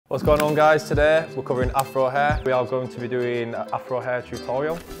What's going on guys? Today we're covering Afro hair. We are going to be doing an Afro hair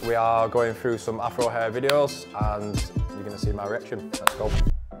tutorial. We are going through some Afro hair videos and you're going to see my reaction. Let's go.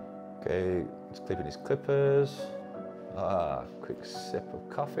 Okay, let's clip in his clippers. Quick sip of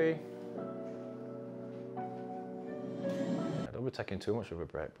coffee. Don't be taking too much of a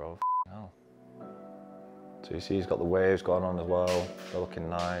break, bro. Hell. So you see he's got the waves going on as well. They're looking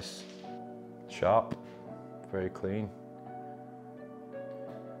nice. Sharp, very clean.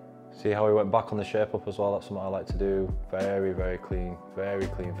 See how he went back on the shape up as well, that's something I like to do. Very, very clean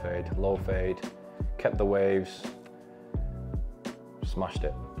fade, low fade. Kept the waves, smashed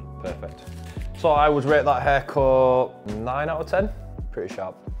it, perfect. So I would rate that haircut 9 out of 10, pretty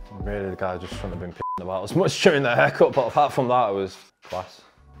sharp. Really the guy just shouldn't have been pissing about as much during the haircut, but apart from that it was class.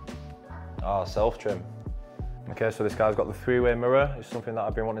 Self trim. Okay, so this guy's got the 3-way mirror. It's something that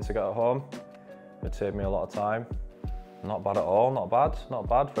I've been wanting to get at home. It saved me a lot of time. Not bad at all, not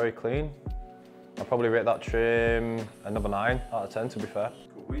bad, very clean. I'd probably rate that trim another 9 out of 10 to be fair.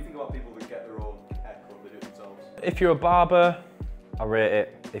 Cool. What do you think about people that get their own haircut, they do it themselves? If you're a barber, I rate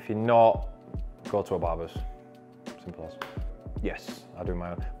it. If you're not, go to a barber's. Simple as. Yes, I do my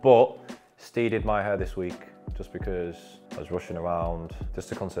own. But Steve did my hair this week just because I was rushing around, just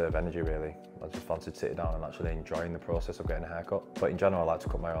to conserve energy really. I just fancied sitting down and actually enjoying the process of getting a haircut. But in general, I like to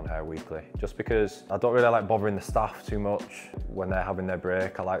cut my own hair weekly, just because I don't really like bothering the staff too much when they're having their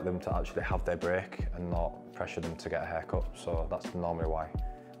break. I like them to actually have their break and not pressure them to get a haircut. So that's normally why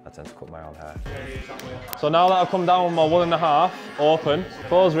I tend to cut my own hair. So now that I've come down with my 1.5 open,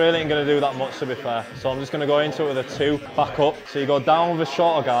 clothes really ain't gonna do that much to be fair. So I'm just gonna go into it with a 2, back up. So you go down with a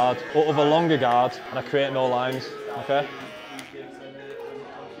shorter guard, up with a longer guard, and I create no lines, okay?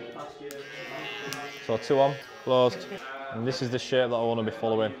 So 2 on, closed. And this is the shape that I want to be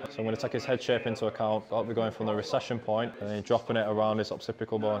following. So I'm going to take his head shape into account. I'll be going from the recession point and then dropping it around his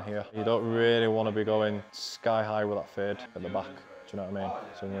occipital bone here. You don't really want to be going sky high with that fade at the back. Do you know what I mean?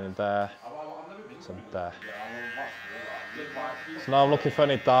 So I'm going there, to there. So now I'm looking for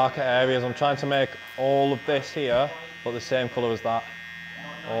any darker areas. I'm trying to make all of this here, but the same colour as that,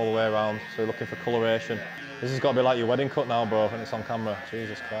 all the way around. So you're looking for coloration. This has got to be like your wedding cut now, bro, when it's on camera.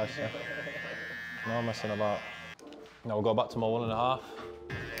 Jesus Christ, yeah. No messing about. Now we'll go back to my 1.5,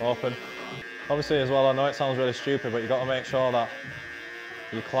 open. Obviously as well, I know it sounds really stupid, but you've got to make sure that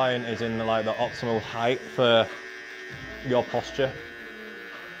your client is in like the optimal height for your posture. Do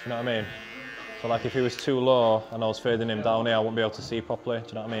you know what I mean? So like if he was too low and I was fading him down here, I wouldn't be able to see properly. Do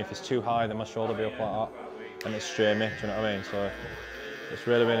you know what I mean? If it's too high, then my shoulder will be up like that and it's stray me. Do you know what I mean? So it's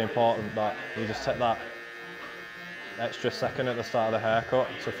really, really important that you just take that extra second at the start of the haircut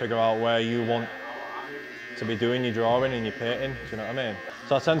to figure out where you want to be doing your drawing and your painting, do you know what I mean?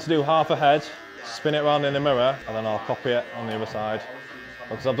 So I tend to do half a head, spin it around in the mirror, and then I'll copy it on the other side.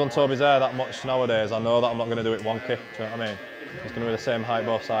 Because I've done Toby's hair that much nowadays, I know that I'm not going to do it wonky, do you know what I mean? It's going to be the same height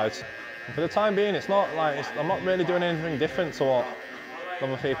both sides. And for the time being, it's not like, I'm not really doing anything different to what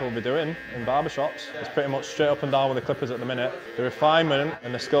other people will be doing in barbershops. It's pretty much straight up and down with the clippers at the minute. The refinement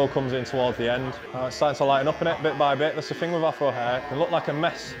and the skill comes in towards the end. It's starting to lighten up in it bit by bit. That's the thing with Afro hair. It can look like a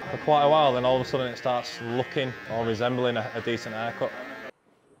mess for quite a while, then all of a sudden it starts looking or resembling a decent haircut.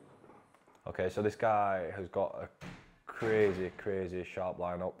 Okay, so this guy has got a crazy sharp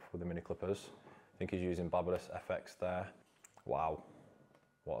line up with the mini clippers. I think he's using Barberless FX there. Wow,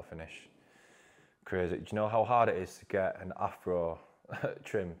 what a finish. Crazy. Do you know how hard it is to get an Afro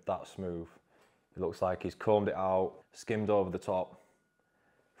trim that smooth? It looks like he's combed it out, skimmed over the top,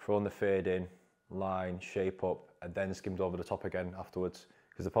 thrown the fade in, line, shape up, and then skimmed over the top again afterwards.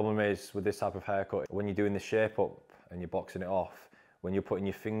 Because the problem is with this type of haircut, when you're doing the shape up and you're boxing it off, when you're putting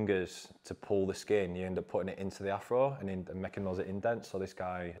your fingers to pull the skin, you end up putting it into the Afro and making those indents. So this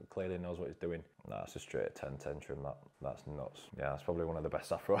guy clearly knows what he's doing. That's a straight 10-10 trim, that's nuts. Yeah, that's probably one of the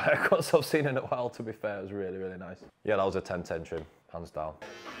best Afro haircuts I've seen in a while, to be fair. It was really, really nice. Yeah, that was a 10-10 trim, hands down.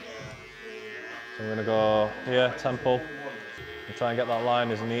 So I'm gonna go here, temple, and try and get that line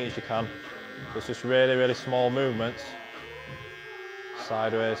as neat as you can. It's just really, really small movements.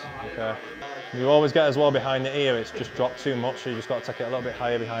 Sideways, okay. You always get as well behind the ear, it's just dropped too much, so you just got to take it a little bit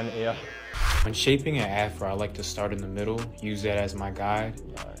higher behind the ear. When shaping an afro, I like to start in the middle, use that as my guide.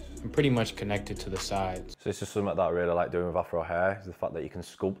 Nice. I'm pretty much connected to the sides. So this is something that I really like doing with Afro hair, is the fact that you can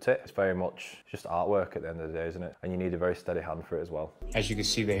sculpt it. It's very much just artwork at the end of the day, isn't it? And you need a very steady hand for it as well. As you can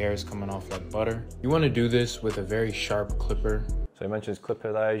see, the hair is coming off like butter. You want to do this with a very sharp clipper. So he mentions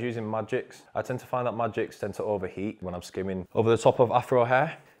clipper there, he's using Magics. I tend to find that Magics tend to overheat when I'm skimming over the top of Afro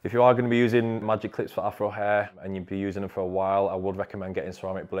hair. If you are going to be using magic clips for Afro hair and you'll be using them for a while, I would recommend getting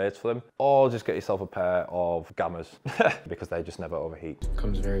ceramic blades for them, or just get yourself a pair of Gammas because they just never overheat.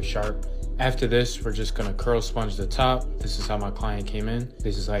 Comes very sharp. After this, we're just gonna curl sponge the top. This is how my client came in.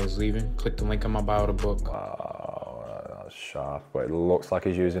 This is how he's leaving. Click the link in my bio to book. Wow, that's sharp, but it looks like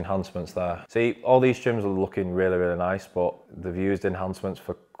he's used enhancements there. See, all these trims are looking really, really nice, but they've used enhancements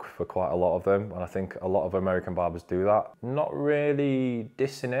for quite a lot of them, and I think a lot of American barbers do that. Not really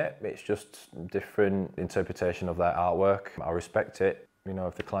dissing it, it's just different interpretation of their artwork. I respect it. You know,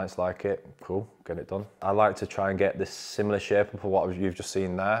 if the clients like it, cool, get it done. I like to try and get this similar shape of what you've just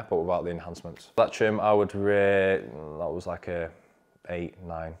seen there, but without the enhancements. That trim, I would rate, that was like a 8,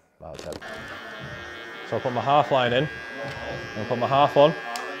 9 out of 10. So I'll put my half line in, and put my half on,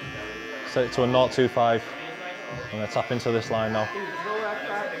 set it to a 0.25. I'm gonna tap into this line now.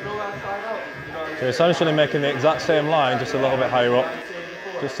 So you're essentially making the exact same line, just a little bit higher up,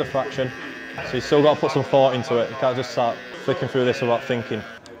 just a fraction. So you still got to put some thought into it. You can't just start flicking through this without thinking.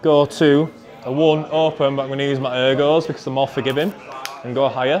 Go to a 1 open, but I'm going to use my ergos because they're more forgiving, and go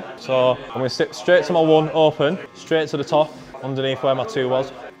higher. So I'm going to stick straight to my 1 open, straight to the top, underneath where my 2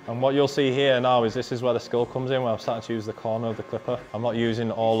 was. And what you'll see here now is this is where the skill comes in, where I'm starting to use the corner of the clipper. I'm not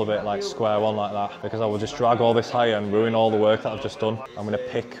using all of it like square on like that, because I will just drag all this higher and ruin all the work that I've just done. I'm going to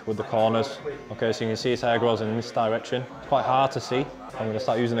pick with the corners. Okay, so you can see his hair grows in this direction. It's quite hard to see. I'm going to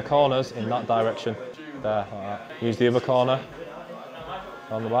start using the corners in that direction. There, like that. Use the other corner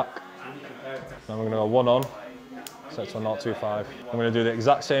on the back. Then we're going to go 1 on, set to a 0.25. I'm going to do the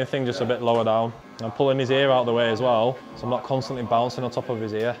exact same thing, just a bit lower down. I'm pulling his ear out of the way as well, so I'm not constantly bouncing on top of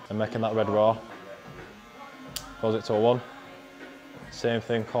his ear and making that red raw. Close it to a 1. Same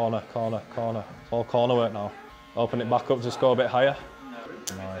thing, corner, corner, corner. It's all corner work now. Open it back up, just go a bit higher.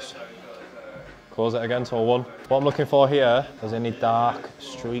 Nice. Close it again to a 1. What I'm looking for here is any dark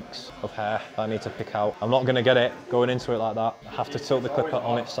streaks of hair that I need to pick out. I'm not going to get it going into it like that. I have to tilt the clipper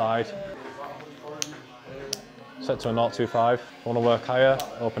on its side. Set to a 0.25. I want to work higher,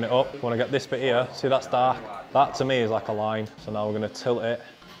 open it up. I want to get this bit here, see that's dark? That to me is like a line. So now we're going to tilt it,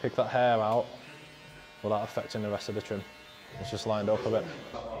 pick that hair out without affecting the rest of the trim. It's just lined up a bit.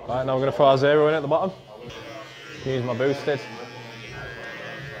 Right, now we're going to throw our 0 in at the bottom. Use my boosted.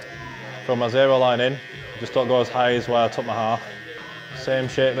 Throw my 0 line in. Just don't go as high as where I took my half. Same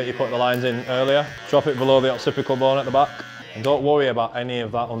shape that you put the lines in earlier. Drop it below the occipital bone at the back. And don't worry about any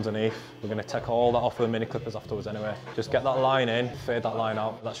of that underneath. We're going to take all that off with the mini clippers afterwards anyway. Just get that line in, fade that line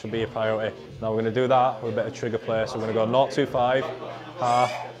out. That should be your priority. Now we're going to do that with a bit of trigger play. So we're going to go 0.25,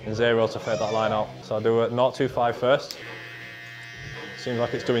 half, and 0 to fade that line out. So I'll do it 0.25 first. Seems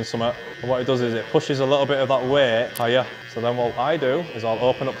like it's doing something. And what it does is it pushes a little bit of that weight higher. So then what I do is I'll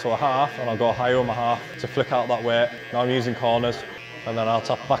open up to a half and I'll go higher on my half to flick out that weight. Now I'm using corners, and then I'll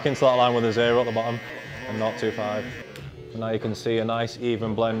tap back into that line with a 0 at the bottom and 0.25. And now you can see a nice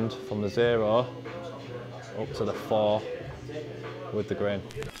even blend from the 0 up to the 4 with the grain.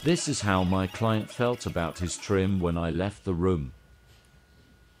 This is how my client felt about his trim when I left the room.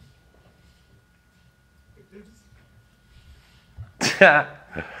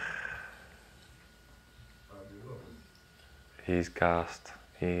 He's gassed.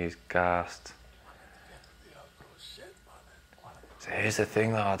 He's gassed. So here's the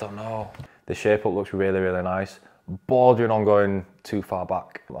thing though, I don't know. The shape up looks really, really nice. Bordering on going too far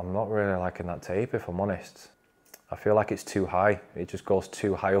back. I'm not really liking that tape, if I'm honest. I feel like it's too high. It just goes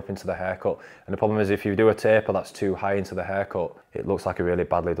too high up into the haircut. And the problem is if you do a taper that's too high into the haircut, it looks like a really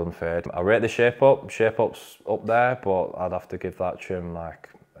badly done fade. I rate the shape up. Shape up's up there, but I'd have to give that trim like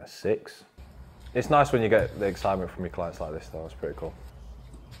a 6. It's nice when you get the excitement from your clients like this though, it's pretty cool.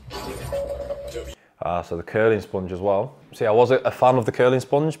 So the curling sponge as well. See, I was a fan of the curling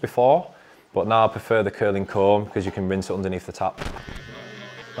sponge before, but now I prefer the curling comb because you can rinse it underneath the tap.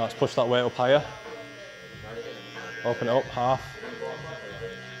 Now let's push that weight up higher. Open it up, half.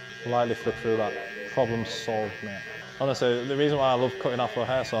 Lightly flick through that. Problem solved, mate. Honestly, the reason why I love cutting Afro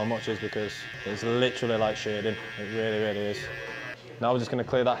hair so much is because it's literally like shading. It really, really is. Now we're just going to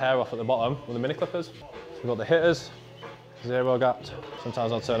clear that hair off at the bottom with the mini clippers. So we've got the hitters, 0 gapped.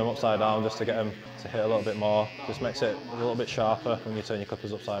 Sometimes I'll turn them upside down just to get them to hit a little bit more. Just makes it a little bit sharper when you turn your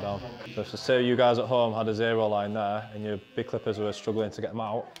clippers upside down. So if say you guys at home had a 0 line there and your big clippers were struggling to get them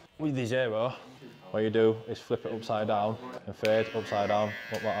out, with the 0, what you do is flip it upside down and fade upside down,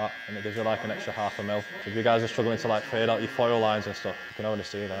 up like that, and it gives you like an extra ½ mil. So if you guys are struggling to like fade out your foil lines and stuff, you can already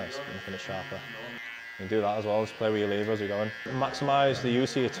see that it's infinite sharper. You can do that as well, just play with your levers as you're going. Maximise the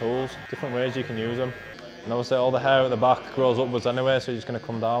use of your tools, different ways you can use them. And obviously all the hair at the back grows upwards anyway, so you're just going to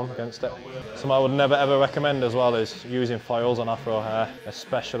come down against it. Something I would never ever recommend as well is using foils on afro hair,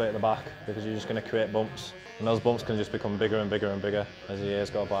 especially at the back, because you're just going to create bumps. And those bumps can just become bigger and bigger and bigger as the years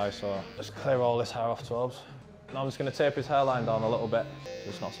go by, so just clear all this hair off, Tobes. Now I'm just going to tape his hairline down a little bit.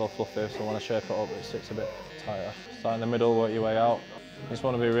 It's not so fluffy, so I want to shape it up, it sits a bit tighter. Start in the middle, work your way out. You just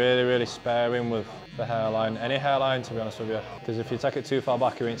want to be really, really sparing with the hairline. Any hairline, to be honest with you. Because if you take it too far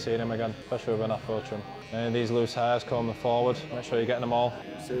back, you ain't seeing him again, especially with an afro trim. Any of these loose hairs coming forward, make sure you're getting them all.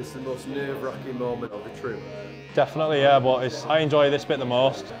 So it's the most nerve-wracking moment of the trim? Definitely, yeah, but I enjoy this bit the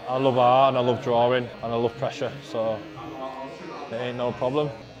most. I love art and I love drawing and I love pressure, so it ain't no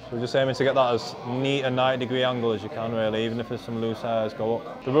problem. We're just aiming to get that as neat a 90-degree angle as you can, really, even if there's some loose hairs, go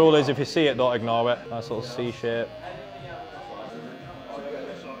up. The rule is if you see it, don't ignore it. Nice little C shape.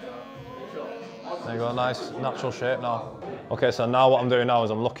 There you go, nice natural shape now. Okay, so now what I'm doing now is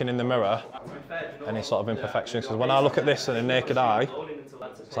I'm looking in the mirror, any sort of imperfections, because when I look at this in the naked eye,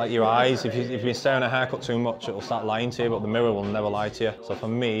 it's like your eyes. If you've been staring at a haircut too much, it'll start lying to you, but the mirror will never lie to you. So for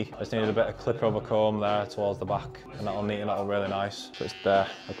me, I just needed a bit of clipper of a comb there towards the back, and that'll neaten that up really nice. So it's there,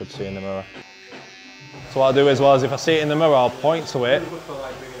 I could see in the mirror. So what I'll do as well is if I see it in the mirror, I'll point to it,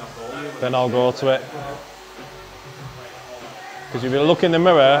 then I'll go to it. Because if you look in the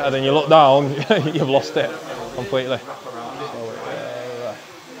mirror and then you look down, you've lost it completely.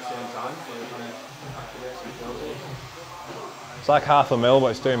 It's like $500,000, but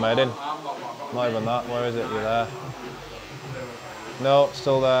it's doing made in. Not even that. Where is it? You're there. No,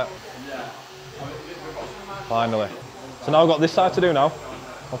 still there. Finally. So now I've got this side to do now.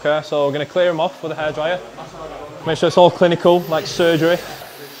 Okay, so we're going to clear him off with a hairdryer. Make sure it's all clinical, like surgery.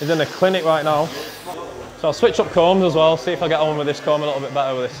 He's in the clinic right now. So I'll switch up combs as well, see if I get on with this comb a little bit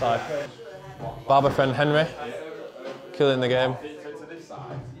better with this side. Barber friend Henry, killing the game.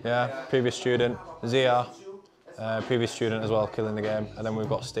 Yeah, previous student. ZR, previous student as well, killing the game. And then we've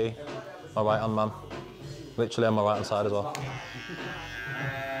got Steve, my right hand man. Literally on my right hand side as well.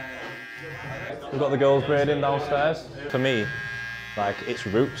 We've got the girls braiding downstairs. For me, like, it's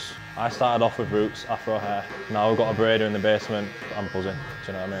roots. I started off with roots, afro hair. Now we've got a braider in the basement. I'm buzzing,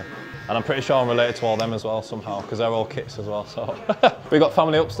 do you know what I mean? And I'm pretty sure I'm related to all them as well somehow, because they're all kits as well, so. We got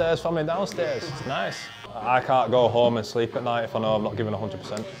family upstairs, family downstairs. It's nice. I can't go home and sleep at night if I know I'm not giving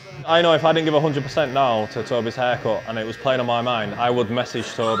 100%. I know if I didn't give 100% now to Toby's haircut and it was playing on my mind, I would message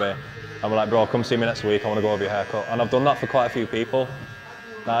Toby and be like, bro, come see me next week, I want to go over your haircut. And I've done that for quite a few people.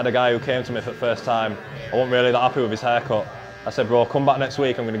 I had a guy who came to me for the first time. I wasn't really that happy with his haircut. I said, bro, come back next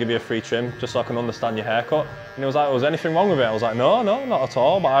week, I'm going to give you a free trim just so I can understand your haircut. And he was like, was anything wrong with it? I was like, no, not at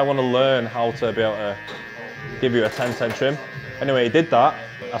all, but I want to learn how to be able to give you a 10/10 trim. Anyway, he did that.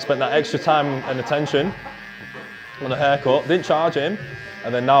 I spent that extra time and attention on the haircut, didn't charge him,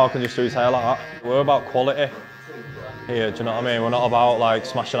 and then now I can just do his hair like that. We're about quality here, do you know what I mean? We're not about like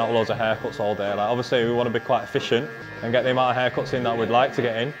smashing out loads of haircuts all day. Like, obviously we want to be quite efficient and get the amount of haircuts in that we'd like to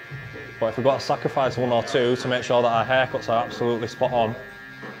get in. But if we've got to sacrifice one or two to make sure that our haircuts are absolutely spot on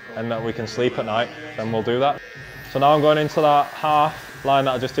and that we can sleep at night, then we'll do that. So now I'm going into that half line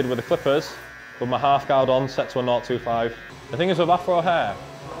that I just did with the clippers, with my half guard on, set to a 0.25. The thing is with afro hair,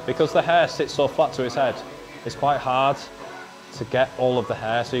 because the hair sits so flat to its head, it's quite hard to get all of the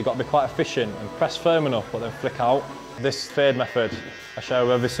hair, so you've got to be quite efficient and press firm enough but then flick out. This fade method I share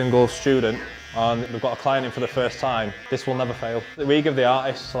with every single student, and we've got a client in for the first time. This will never fail. We give the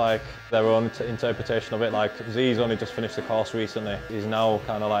artists like their own interpretation of it. Like Z's only just finished the course recently. He's now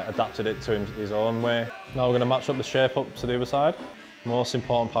kind of like adapted it to his own way. Now we're going to match up the shape up to the other side. Most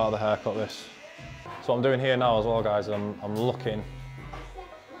important part of the haircut, this. So what I'm doing here now as well, guys, I'm looking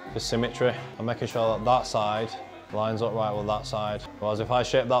for symmetry. I'm making sure that that side lines up right with that side. Whereas if I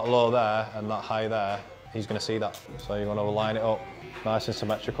shape that low there and that high there, he's going to see that. So you're going to line it up nice and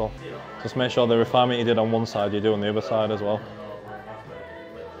symmetrical. Just make sure the refinement you did on one side, you do on the other side as well.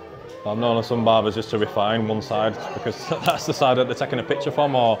 I've known of some barbers just to refine one side because that's the side that they're taking a picture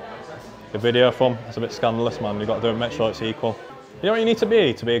from or a video from. It's a bit scandalous, man. You've got to make sure it's equal. You know what you need to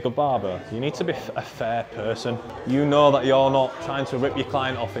be a good barber? You need to be a fair person. You know that you're not trying to rip your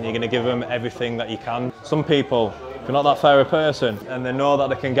client off and you're going to give them everything that you can. Some people, if you're not that fair a person and they know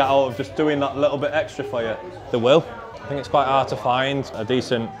that they can get out of just doing that little bit extra for you, they will. I think it's quite hard to find a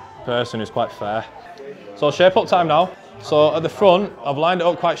decent person who's quite fair. So shape up time now. So at the front, I've lined it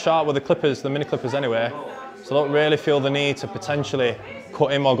up quite sharp with the clippers, the mini clippers anyway. So I don't really feel the need to potentially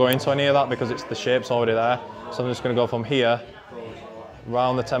cut him or go into any of that because the shape's already there. So I'm just going to go from here,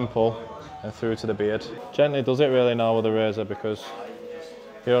 round the temple and through to the beard. Gently does it really now with the razor because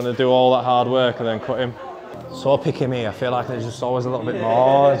you don't want to do all that hard work and then cut him. So picky me, I feel like there's just always a little bit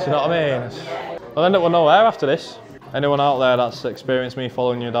more, do you know what I mean? I'll end up with no hair after this. Anyone out there that's experienced me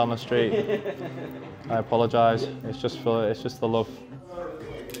following you down the street, I apologise. It's just the love.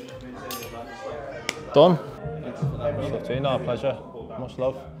 Done. No, pleasure. Much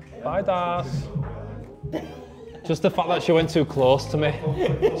love. Bye, Das. Just the fact that she went too close to me.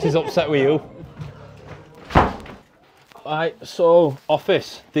 She's upset with you. Right, so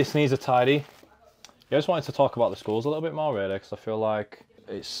office. This needs a tidy. I just wanted to talk about the schools a little bit more, really, because I feel like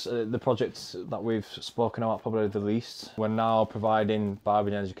it's the projects that we've spoken about probably the least. We're now providing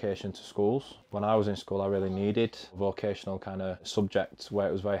barbering education to schools. When I was in school, I really needed vocational kind of subjects where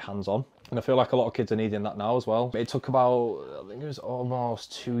it was very hands-on. And I feel like a lot of kids are needing that now as well. It took about, I think it was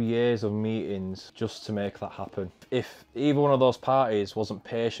almost 2 years of meetings just to make that happen. If either one of those parties wasn't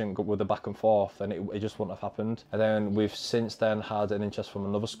patient with the back and forth, then it just wouldn't have happened. And then we've since then had an interest from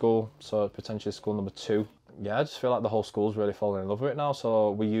another school, so potentially school number 2. Yeah, I just feel like the whole school's really falling in love with it now.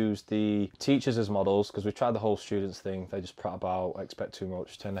 So we use the teachers as models because we've tried the whole students thing. They just prat about, expect too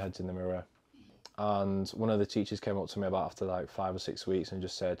much, turn their heads in the mirror. And one of the teachers came up to me about after like 5 or 6 weeks and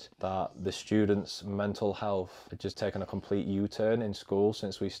just said that the students' mental health had just taken a complete U-turn in school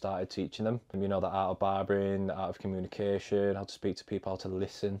since we started teaching them. And you know, the art of barbering, the art of communication, how to speak to people, how to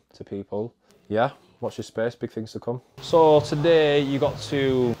listen to people. Yeah, watch your space, big things to come. So today you got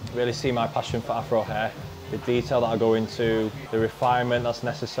to really see my passion for Afro hair, the detail that I go into, the refinement that's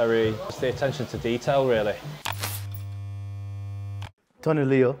necessary, just the attention to detail really. Tony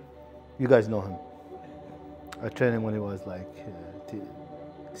Leo, you guys know him. I trained him when he was like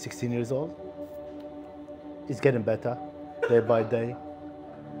 16 years old. He's getting better day by day.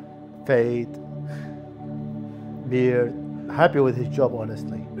 Fade, beard, happy with his job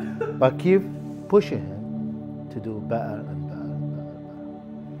honestly. But keep pushing him to do better and better and better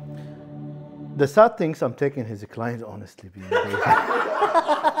and better. The sad thing is I'm taking his client honestly.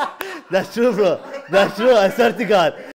 That's true, bro. That's true, I swear to God.